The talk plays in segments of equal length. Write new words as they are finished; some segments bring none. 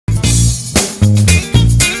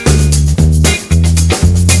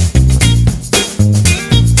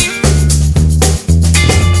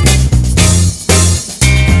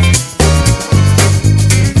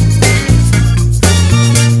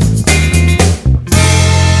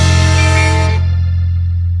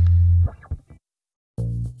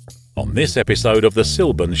On this episode of the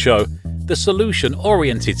SYLBOURNE Show, the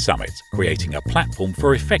Solution-Oriented Summit, creating a platform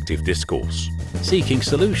for effective discourse, seeking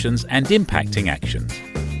solutions and impacting actions,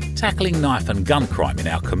 tackling knife and gun crime in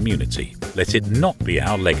our community, let it not be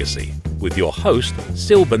our legacy, with your host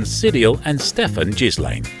SYLBOURNE Sidiel and Stefan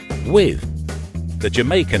Gislane, with the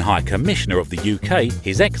Jamaican High Commissioner of the UK,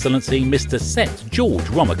 His Excellency Mr. Seth George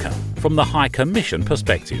Ramocan, from the High Commission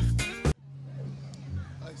perspective.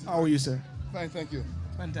 How are you, sir? Fine, thank you.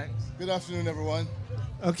 Fine, thanks. Good afternoon, everyone.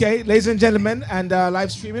 Okay, ladies and gentlemen, and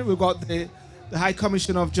live streaming, we've got the High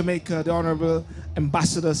Commissioner of Jamaica, the Honorable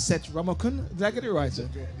Ambassador Seth Ramocan. Did I get it right, sir?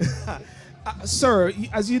 Sir,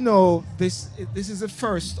 as you know, this is the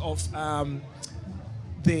first of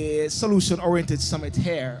the Solution-Oriented Summit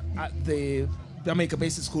here at the Jamaica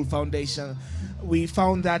Basic School Foundation. We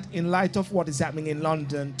found that in light of what is happening in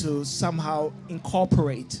London, to somehow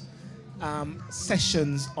incorporate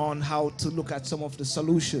sessions on how to look at some of the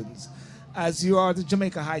solutions. As you are the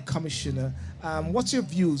Jamaica High Commissioner, what's your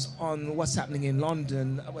views on what's happening in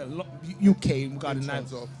London, well, UK, regarding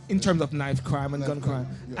in terms of knife crime and gun crime,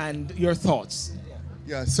 and your thoughts?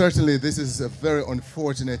 Yeah, certainly this is a very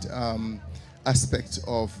unfortunate aspect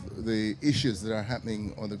of the issues that are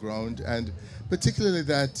happening on the ground, and particularly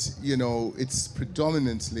that, you know, it's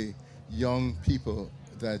predominantly young people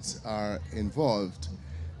that are involved.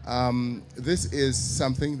 This is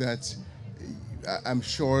something that I'm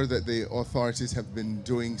sure that the authorities have been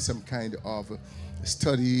doing some kind of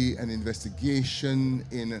study and investigation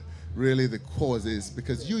in really the causes,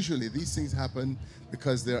 because usually these things happen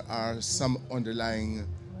because there are some underlying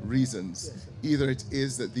reasons. Either it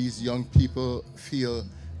is that these young people feel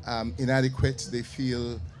inadequate, they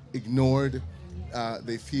feel ignored,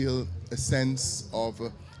 they feel a sense of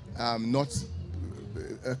not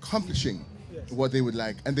accomplishing what they would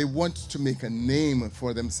like, and they want to make a name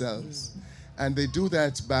for themselves. And they do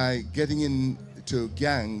that by getting into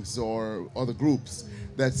gangs or other groups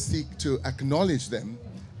that seek to acknowledge them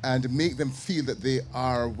and make them feel that they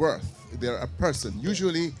are they're a person.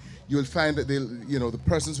 Usually you'll find that the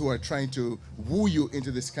persons who are trying to woo you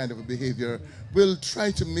into this kind of a behavior will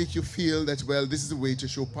try to make you feel that, well, this is a way to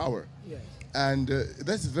show power. And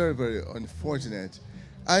that's very, very unfortunate.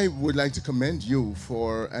 I would like to commend you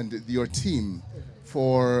and your team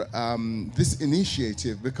for this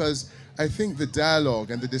initiative, because I think the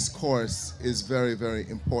dialogue and the discourse is very, very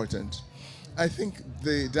important. I think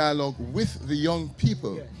the dialogue with the young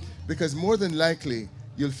people, because more than likely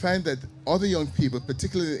you'll find that other young people,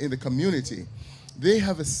 particularly in the community, they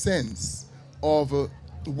have a sense of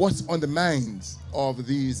what's on the minds of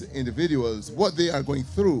these individuals, what they are going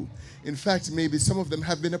through. In fact, maybe some of them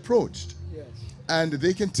have been approached. And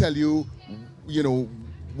they can tell you,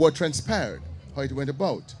 what transpired, how it went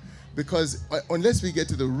about. Because unless we get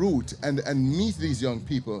to the root and meet these young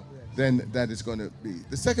people, then that is going to be.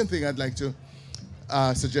 The second thing I'd like to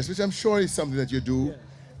suggest, which I'm sure is something that you do,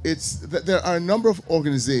 it's that there are a number of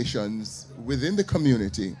organizations within the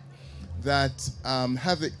community that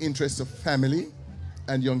have the interests of family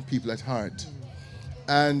and young people at heart.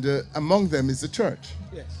 And among them is the church.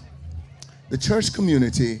 The church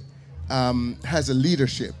community has a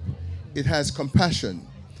leadership, it has compassion,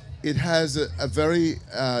 it has a very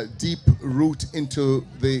deep root into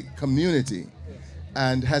the community,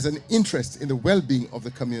 and has an interest in the well-being of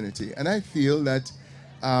the community. And I feel that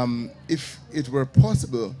if it were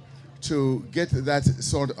possible to get that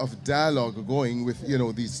sort of dialogue going with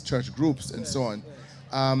these church groups and so on,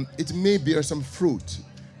 it may bear some fruit.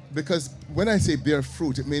 Because when I say bear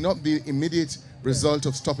fruit, it may not be the immediate result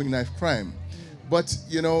of stopping knife crime. But,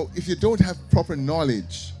 if you don't have proper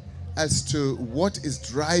knowledge as to what is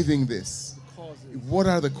driving this, what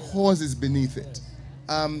are the causes beneath it,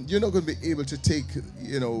 you're not going to be able to take,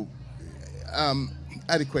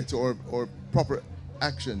 adequate or proper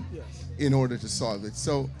action in order to solve it.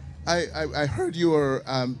 So I heard your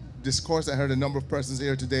discourse. I heard a number of persons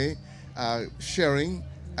here today sharing,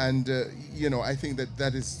 and, I think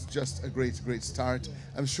that is just a great start.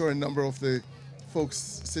 I'm sure a number of the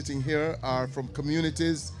folks sitting here are from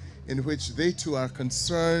communities in which they too are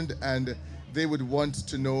concerned, and they would want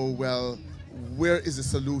to know, well, where is the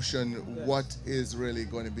solution? What is really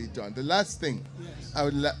going to be done? The last thing I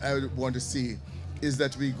would want to see is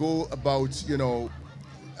that we go about,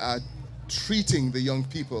 treating the young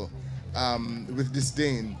people with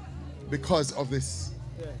disdain because of this.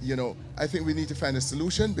 I think we need to find a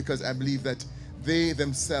solution, because I believe that they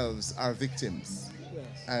themselves are victims,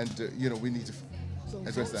 and we need to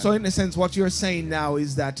address that. So in a sense, what you're saying now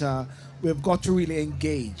is that we've got to really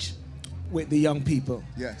engage with the young people.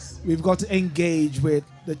 Yes. We've got to engage with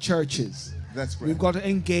the churches. That's right. We've got to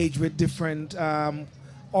engage with different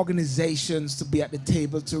organizations to be at the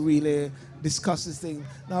table to really discuss this thing.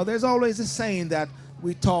 Now, there's always a saying that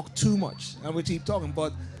we talk too much and we keep talking,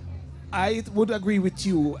 but I would agree with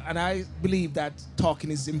you, and I believe that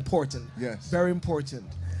talking is important. Yes. Very important.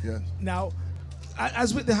 Yes. Now,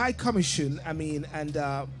 as with the High Commission, I mean, and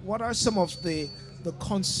what are some of the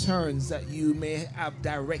concerns that you may have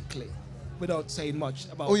directly, without saying much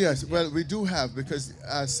about? Oh yes, well we do have, because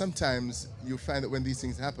sometimes you find that when these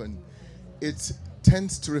things happen, it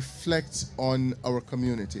tends to reflect on our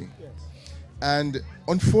community. Yes. And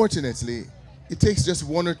unfortunately, it takes just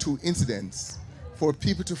one or two incidents for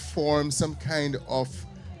people to form some kind of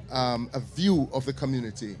a view of the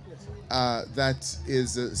community that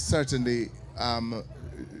is certainly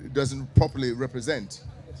doesn't properly represent,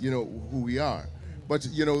 you know, who we are. But,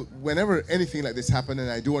 you know, whenever anything like this happens, and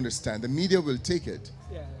I do understand, the media will take it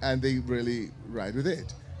and they really ride with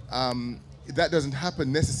it. That doesn't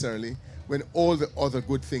happen necessarily when all the other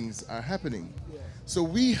good things are happening. So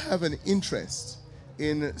we have an interest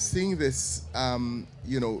in seeing this,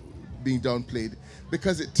 you know, being downplayed,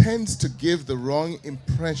 because it tends to give the wrong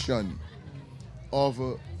impression of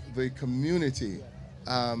the community,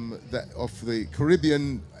 that of the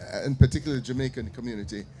Caribbean and particularly Jamaican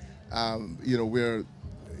community, you know, where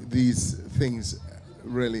these things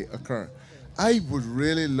really occur. I would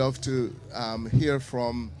really love to hear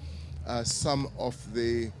from some of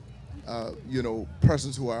the, you know,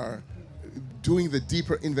 persons who are doing the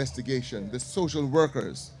deeper investigation, the social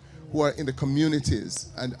workers who are in the communities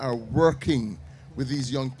and are working with these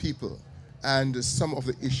young people and some of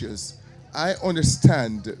the issues. I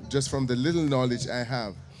understand, just from the little knowledge I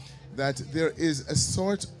have, that there is a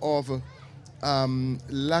sort of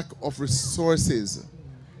lack of resources,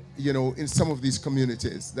 you know, in some of these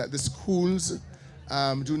communities, that the schools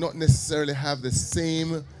do not necessarily have the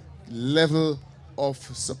same level of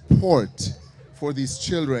support for these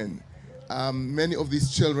children. Many of these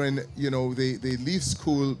children, you know, they leave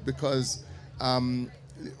school because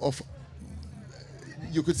of,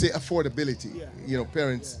 you could say, affordability, you know,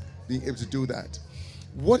 parents being able to do that.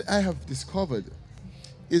 What I have discovered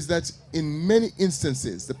is that in many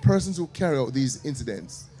instances, the persons who carry out these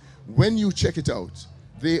incidents, when you check it out,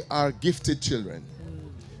 they are gifted children.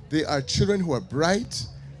 They are children who are bright.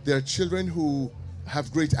 They are children who have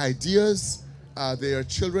great ideas. They are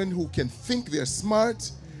children who can think, they are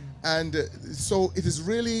smart. And so it is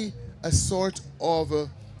really a sort of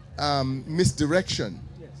misdirection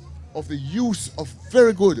of the use of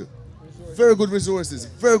very good resources,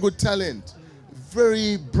 very good talent,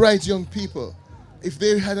 very bright young people. If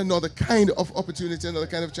they had another kind of opportunity, another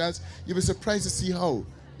kind of chance, you'd be surprised to see how,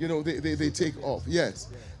 you know, they take off. Yes.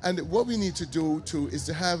 And what we need to do too is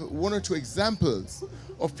to have one or two examples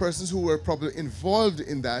of persons who were probably involved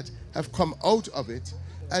in that, have come out of it,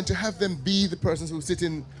 and to have them be the persons who sit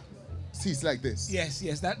in seats like this. Yes,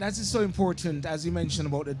 yes, that is so important, as you mentioned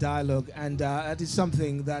about the dialogue, and that is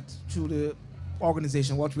something that through the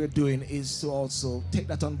organization, what we're doing is to also take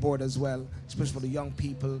that on board as well, especially for the young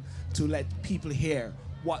people, to let people hear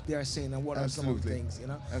what they are saying and what are some of the things, you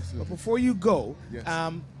know. Absolutely. But before you go, Yes.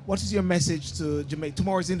 what is your message to Jamaica?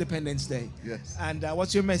 Tomorrow is Independence Day. Yes. And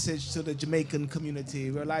what's your message to the Jamaican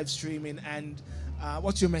community? We're live streaming, and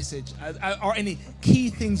what's your message? Or any key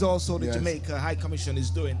things also the Yes. Jamaica High Commission is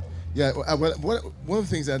doing? Yeah, well, one of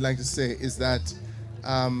the things I'd like to say is that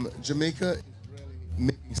Jamaica is really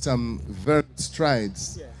making some very good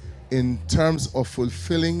strides in terms of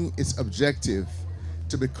fulfilling its objective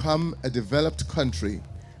to become a developed country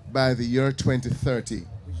by the year 2030,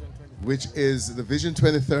 which is the Vision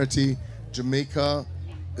 2030. Jamaica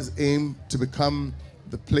is aimed to become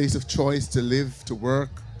the place of choice to live, to work,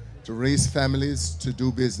 to raise families, to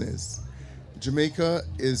do business. Jamaica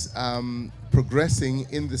is progressing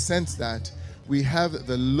in the sense that we have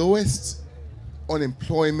the lowest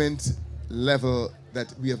unemployment level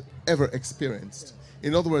that we have ever experienced.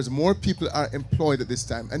 In other words, more people are employed at this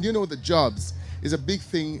time. And you know that jobs is a big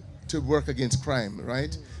thing to work against crime,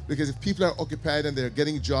 right? Because if people are occupied and they're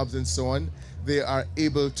getting jobs and so on, they are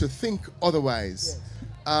able to think otherwise.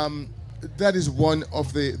 That is one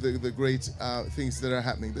of the great things that are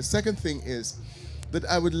happening. The second thing is that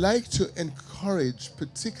I would like to encourage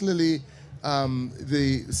particularly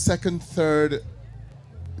the second, third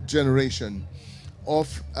generation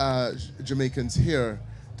of Jamaicans here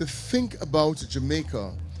to think about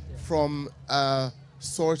Jamaica from a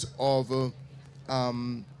sort of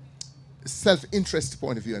self-interest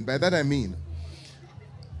point of view. And by that I mean,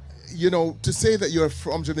 you know, to say that you're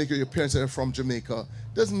from Jamaica, your parents are from Jamaica,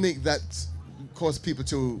 doesn't make that cause people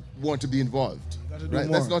to want to be involved. Right?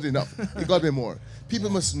 That's not enough. It got to be more. People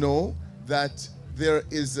must know that there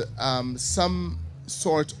is some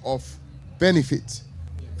sort of benefit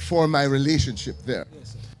for my relationship there.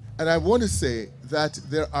 And I want to say that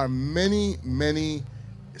there are many, many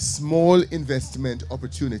small investment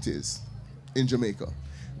opportunities in Jamaica.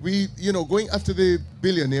 We, you know, going after the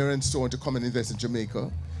billionaire and so on to come and invest in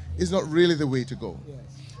Jamaica is not really the way to go.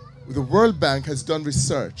 The World Bank has done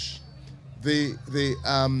research. The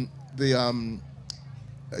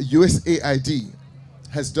USAID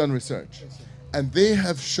has done research, and they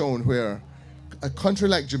have shown where a country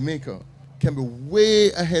like Jamaica can be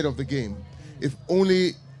way ahead of the game if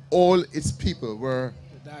only all its people were,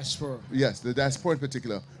 The diaspora. yes, the diaspora in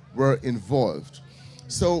particular, were involved.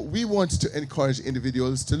 So we want to encourage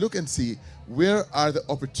individuals to look and see, where are the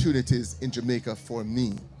opportunities in Jamaica for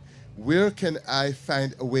me? Where can I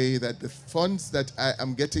find a way that the funds that I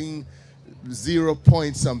am getting 0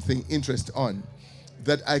 point something interest on,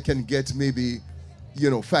 that I can get maybe, you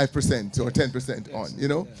know, 5% or 10% on, you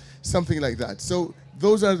know, something like that. So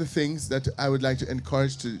those are the things that I would like to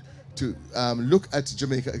encourage to look at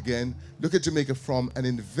Jamaica again, look at Jamaica from an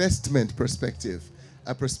investment perspective,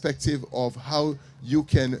 a perspective of how you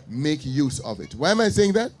can make use of it. Why am I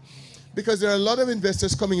saying that? Because there are a lot of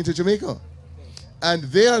investors coming into Jamaica, and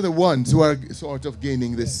they are the ones who are sort of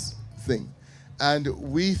gaining this thing. And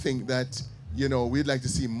we think that, you know, we'd like to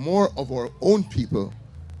see more of our own people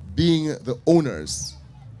being the owners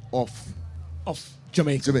of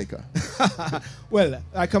Jamaica. Well,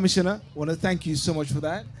 Commissioner, I want to thank you so much for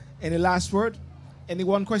that. Any last word? Any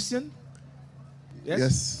one question?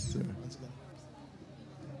 Yes, sir.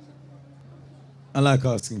 I like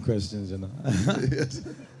asking questions, you know. Yes.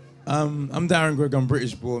 I'm Darren Gregg, I'm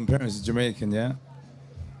British born, parents are Jamaican, yeah?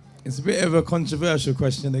 It's a bit of a controversial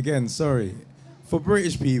question again, sorry. For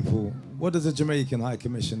British people, what does the Jamaican High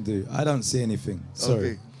Commission do? I don't see anything,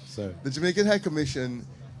 sorry. Okay. Sorry. The Jamaican High Commission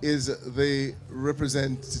is the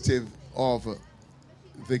representative of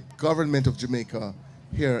the government of Jamaica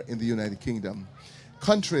here in the United Kingdom.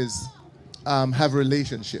 Countries have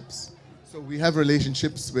relationships. So we have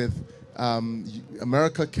relationships with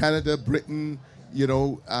America, Canada, Britain, you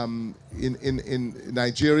know, in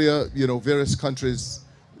Nigeria, you know, various countries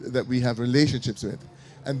that we have relationships with.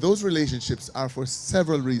 And those relationships are for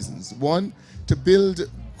several reasons. One, to build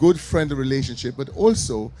good friendly relationship, but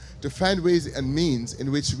also to find ways and means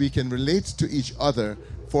in which we can relate to each other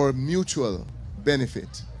for mutual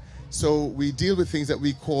benefit. So we deal with things that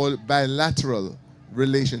we call bilateral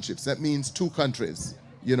relationships. That means two countries,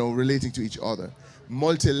 you know, relating to each other.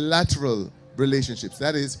 Multilateral relationships,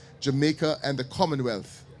 that is Jamaica and the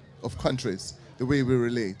Commonwealth of countries, the way we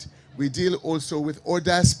relate. We deal also with our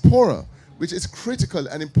diaspora, which is critical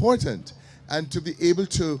and important, and to be able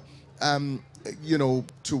to, you know,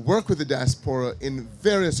 to work with the diaspora in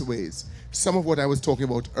various ways. Some of what I was talking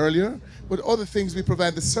about earlier, but other things we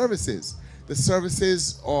provide the services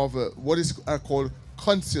of what are called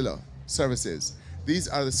consular services. These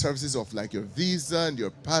are the services of like your visa and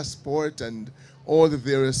your passport and all the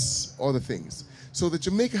various other things. So the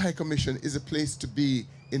Jamaica High Commission is a place to be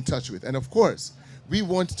in touch with. And of course, we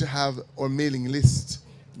want to have our mailing list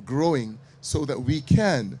growing so that we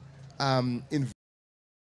can invite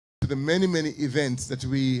the many, many events that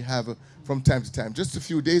we have from time to time. Just a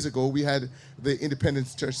few days ago, we had the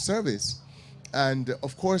Independence Church service. And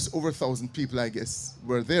of course, over 1,000 people, I guess,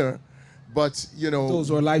 were there. But, you know... Those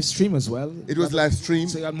were live stream as well. It was live stream.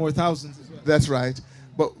 So you had more thousands as well. That's right.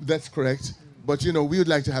 But that's correct. But, you know, we would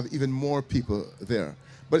like to have even more people there.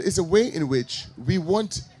 But it's a way in which we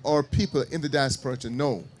want our people in the diaspora to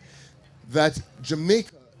know that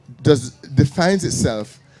Jamaica defines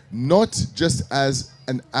itself not just as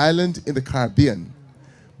an island in the Caribbean,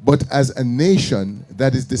 but as a nation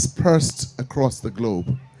that is dispersed across the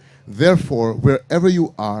globe. Therefore, wherever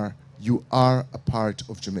you are a part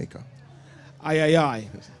of Jamaica. Aye.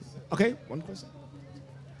 Okay, one question.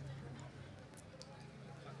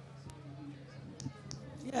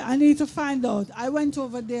 Yeah, I need to find out. I went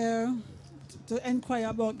over there to inquire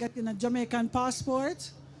about getting a Jamaican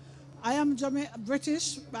passport. I am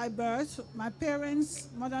British by birth. My parents,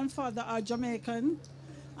 mother and father, are Jamaican.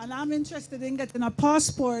 And I'm interested in getting a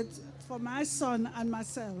passport for my son and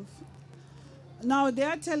myself. Now, they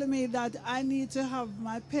are telling me that I need to have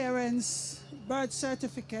my parents' birth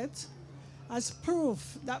certificate as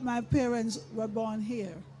proof that my parents were born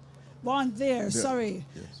here. Born there, sorry.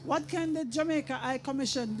 Yes. What can the Jamaica High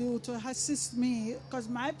Commission do to assist me? Because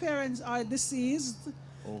my parents are deceased.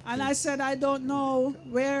 Okay. And I said I don't know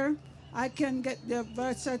where I can get their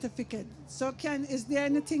birth certificate. So is there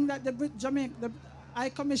anything that the High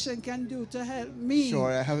Commission can do to help me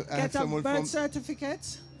Sure, I have get a someone birth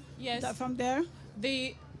certificate? Yes. From there?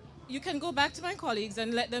 you can go back to my colleagues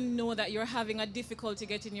and let them know that you're having a difficulty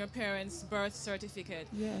getting your parents' birth certificate.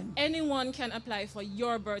 Yeah. Anyone can apply for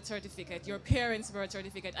your birth certificate, your parents' birth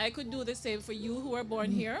certificate. I could do the same for you who were born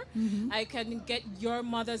here. I can get your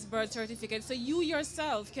mother's birth certificate, so you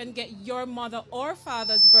yourself can get your mother or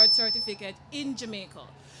father's birth certificate in Jamaica.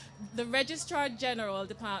 The Registrar General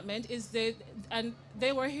Department is and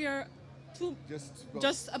they were here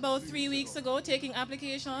just about 3 weeks ago taking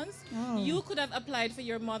applications. You could have applied for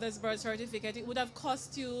your mother's birth certificate. It would have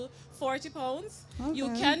cost you £40. You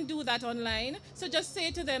can do that online. So just say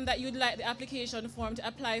to them that you'd like the application form to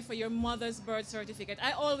apply for your mother's birth certificate.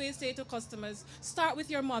 I always say to customers, start with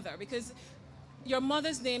your mother, because your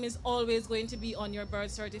mother's name is always going to be on your birth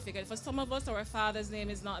certificate. For some of us, our father's name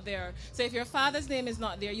is not there. So if your father's name is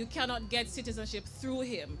not there, you cannot get citizenship through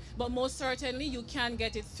him. But most certainly, you can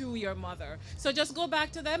get it through your mother. So just go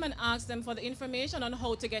back to them and ask them for the information on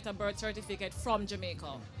how to get a birth certificate from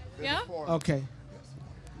Jamaica. Yeah? Okay.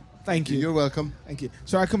 Thank you. You're welcome. Thank you.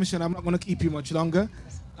 So, High Commissioner, I'm not going to keep you much longer.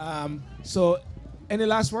 So, any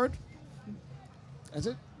last word? That's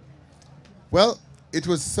it? Well, it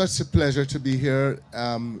was such a pleasure to be here.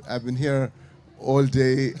 I've been here all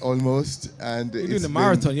day almost, and you're doing the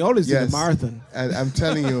marathon. You always do the marathon. And I'm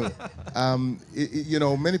telling you, you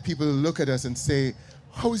know, many people look at us and say,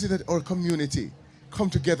 "How is it that our community come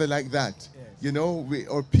together like that?" Yes. You know,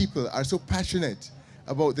 our people are so passionate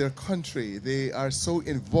about their country. They are so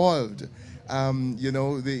involved. You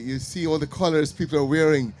know, you see all the colors people are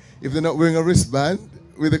wearing. If they're not wearing a wristband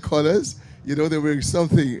with the colors, you know, they're wearing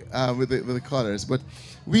something with the colors. But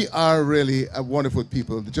we are really a wonderful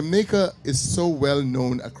people. Jamaica is so well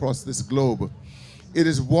known across this globe. It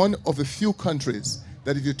is one of the few countries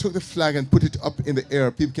that if you took the flag and put it up in the air,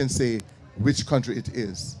 people can say which country it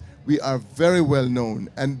is. We are very well known.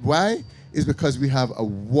 And why? Is because we have a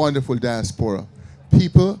wonderful diaspora.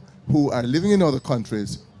 People who are living in other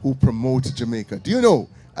countries who promote Jamaica. Do you know,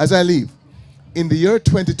 as I leave, in the year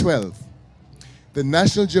 2012, the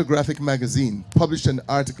National Geographic magazine published an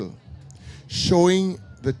article showing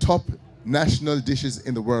the top national dishes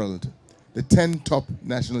in the world, the 10 top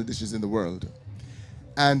national dishes in the world.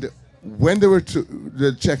 And when they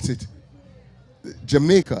checked it,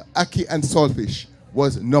 Jamaica, ackee and saltfish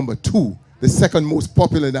was number 2, the second most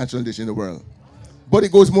popular national dish in the world. But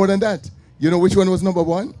it goes more than that. You know which one was number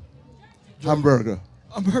 1? Hamburger.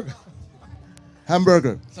 Hamburger.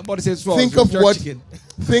 Hamburger. Somebody says think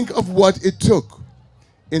of what it took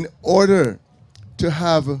in order to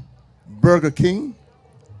have Burger King,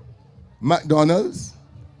 McDonald's,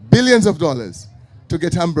 billions of dollars to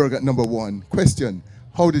get hamburger at number 1. Question,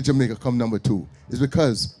 how did Jamaica come number 2? It's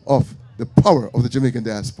because of the power of the Jamaican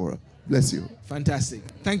diaspora. Bless you. Fantastic.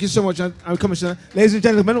 Thank you so much, High Commissioner. Ladies and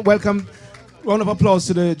gentlemen, welcome. Round of applause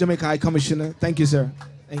to the Jamaica High Commissioner. Thank you, sir.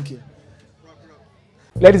 Thank you.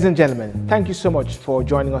 Ladies and gentlemen, thank you so much for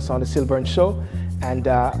joining us on the SYLBOURNE Show. And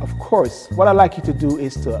of course, what I'd like you to do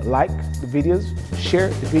is to like the videos, share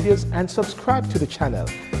the videos, and subscribe to the channel.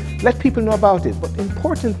 Let people know about it. But the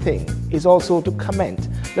important thing is also to comment.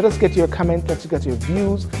 Let us get your comment, let's get your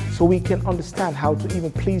views, so we can understand how to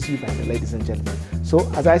even please you better, ladies and gentlemen. So,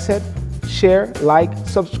 as I said, share, like,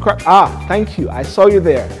 subscribe. Thank you. I saw you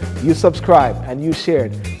there. You subscribed and you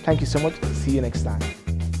shared. Thank you so much. See you next time.